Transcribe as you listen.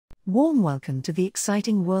Warm welcome to the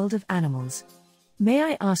exciting world of animals. May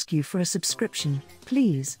I ask you for a subscription,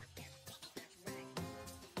 please?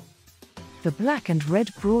 The black and red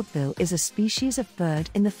broadbill is a species of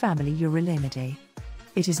bird in the family Eurylaimidae.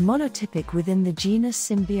 It is monotypic within the genus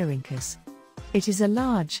Cymbirhynchus. It is a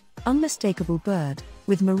large, unmistakable bird,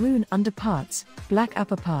 with maroon underparts, black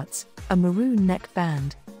upperparts, a maroon neck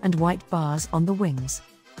band, and white bars on the wings.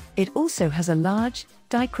 It also has a large,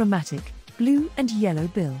 dichromatic, blue and yellow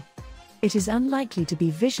bill. It is unlikely to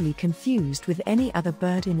be visually confused with any other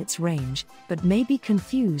bird in its range, but may be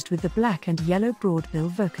confused with the black and yellow broadbill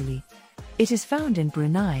vocally. It is found in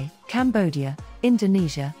Brunei, Cambodia,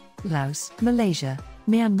 Indonesia, Laos, Malaysia,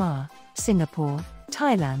 Myanmar, Singapore,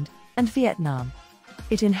 Thailand, and Vietnam.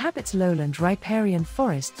 It inhabits lowland riparian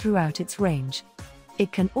forest throughout its range.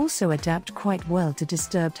 It can also adapt quite well to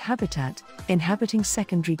disturbed habitat, inhabiting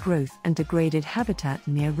secondary growth and degraded habitat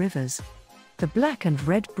near rivers. The black and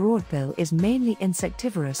red broadbill is mainly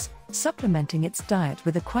insectivorous, supplementing its diet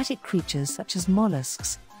with aquatic creatures such as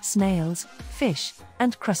mollusks, snails, fish,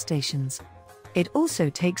 and crustaceans. It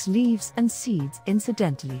also takes leaves and seeds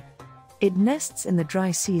incidentally. It nests in the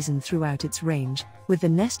dry season throughout its range, with the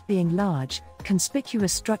nest being large,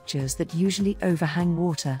 conspicuous structures that usually overhang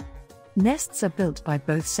water. Nests are built by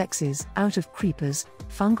both sexes out of creepers,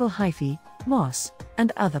 fungal hyphae, moss,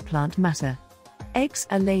 and other plant matter. Eggs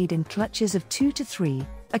are laid in clutches of 2 to 3,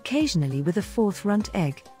 occasionally with a fourth runt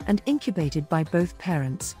egg, and incubated by both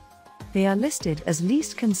parents. They are listed as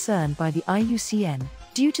least concern by the IUCN,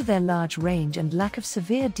 due to their large range and lack of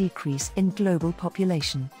severe decrease in global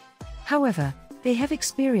population. However, they have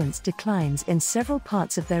experienced declines in several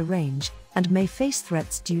parts of their range, and may face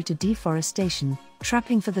threats due to deforestation,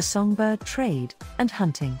 trapping for the songbird trade, and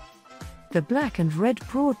hunting. The black and red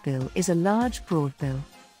broadbill is a large broadbill.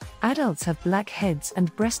 Adults have black heads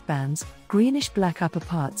and breast bands, greenish-black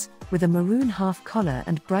upperparts, with a maroon half collar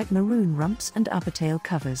and bright maroon rumps and uppertail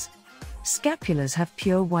covers. Scapulars have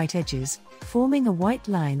pure white edges, forming a white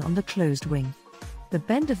line on the closed wing. The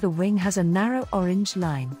bend of the wing has a narrow orange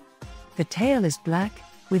line. The tail is black,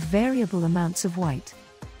 with variable amounts of white.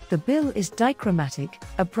 The bill is dichromatic,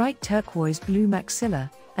 a bright turquoise-blue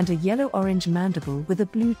maxilla, and a yellow-orange mandible with a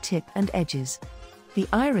blue tip and edges. The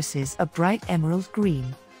irises are bright emerald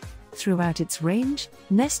green. Throughout its range,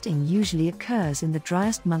 nesting usually occurs in the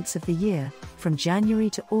driest months of the year, from January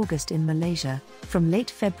to August in Malaysia, from late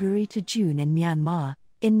February to June in Myanmar,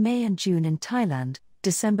 in May and June in Thailand,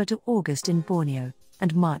 December to August in Borneo,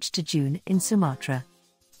 and March to June in Sumatra.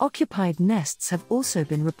 Occupied nests have also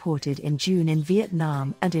been reported in June in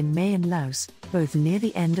Vietnam and in May in Laos, both near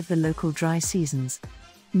the end of the local dry seasons.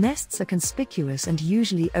 Nests are conspicuous and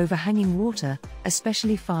usually overhanging water,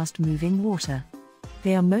 especially fast-moving water.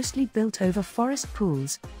 They are mostly built over forest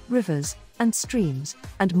pools, rivers, and streams,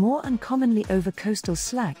 and more uncommonly over coastal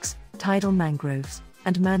slacks, tidal mangroves,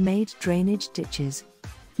 and man-made drainage ditches.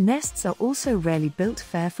 Nests are also rarely built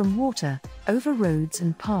fair from water, over roads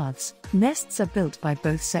and paths. Nests are built by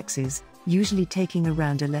both sexes, usually taking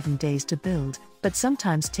around 11 days to build, but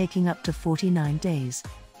sometimes taking up to 49 days.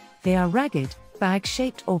 They are ragged,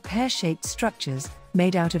 bag-shaped or pear-shaped structures,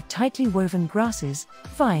 made out of tightly woven grasses,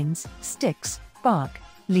 vines, sticks, bark,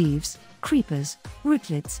 leaves, creepers,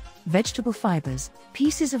 rootlets, vegetable fibers,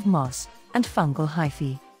 pieces of moss, and fungal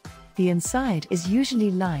hyphae. The inside is usually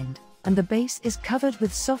lined, and the base is covered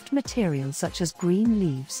with soft material such as green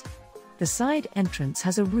leaves. The side entrance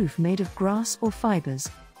has a roof made of grass or fibers.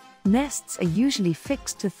 Nests are usually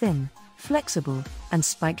fixed to thin, flexible, and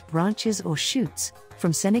spiked branches or shoots,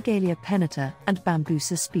 from Senegalia pennata and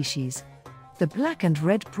Bambusa species. The black and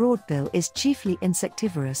red broadbill is chiefly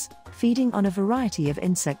insectivorous, feeding on a variety of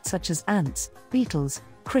insects such as ants, beetles,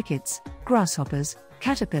 crickets, grasshoppers,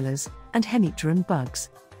 caterpillars, and hemipteran bugs.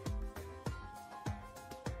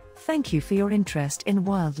 Thank you for your interest in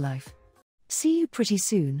wildlife. See you pretty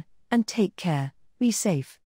soon, and take care, be safe.